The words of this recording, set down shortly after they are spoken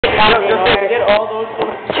rounds in order. Get all those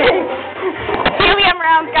Helium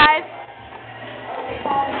rounds, guys.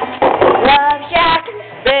 Love Shack,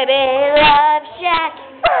 baby, Love Shack.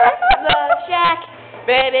 Love Shack,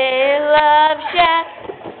 baby, Love Shack.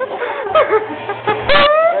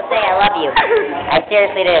 Don't say I love you. I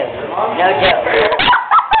seriously do. No joke.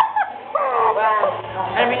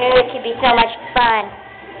 Wow. I knew it could be so much fun.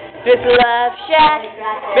 This Love Shack,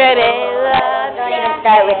 baby, Love Shack. Don't even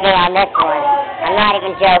start with me on this one. I'm not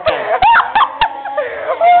even joking.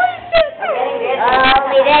 Holy shit.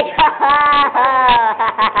 Only this.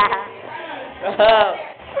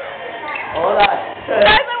 Hold on.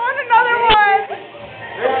 Guys, I want another one.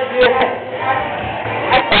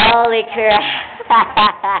 Holy crap.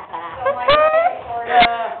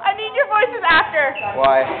 I need your voices after.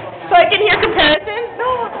 Why? So I can hear comparisons?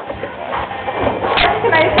 No.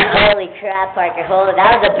 Can I see? Holy crap, Parker. Hold it.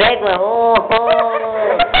 That was a big one. Oh.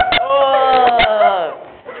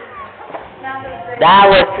 That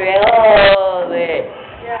was crazy. Holy.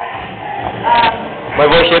 My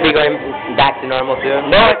voice should be going back to normal soon.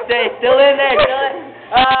 No, it stays still in there. Still in.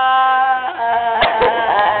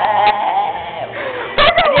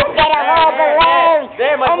 Just get a whole balloon.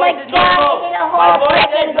 There, my Oh my voice is God, normal. get a My whole voice is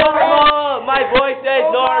freaking balloon. normal. My voice is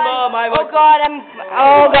normal. My Oh voice. God,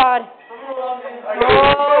 oh God.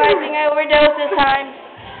 Oh, I think I overdosed this time.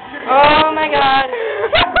 Oh my God.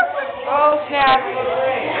 Oh snap.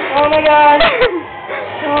 Oh my God.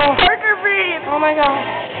 Oh. Parker, breathe. Oh my God.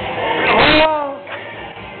 Oh.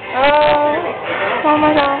 Oh. Oh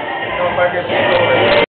my God.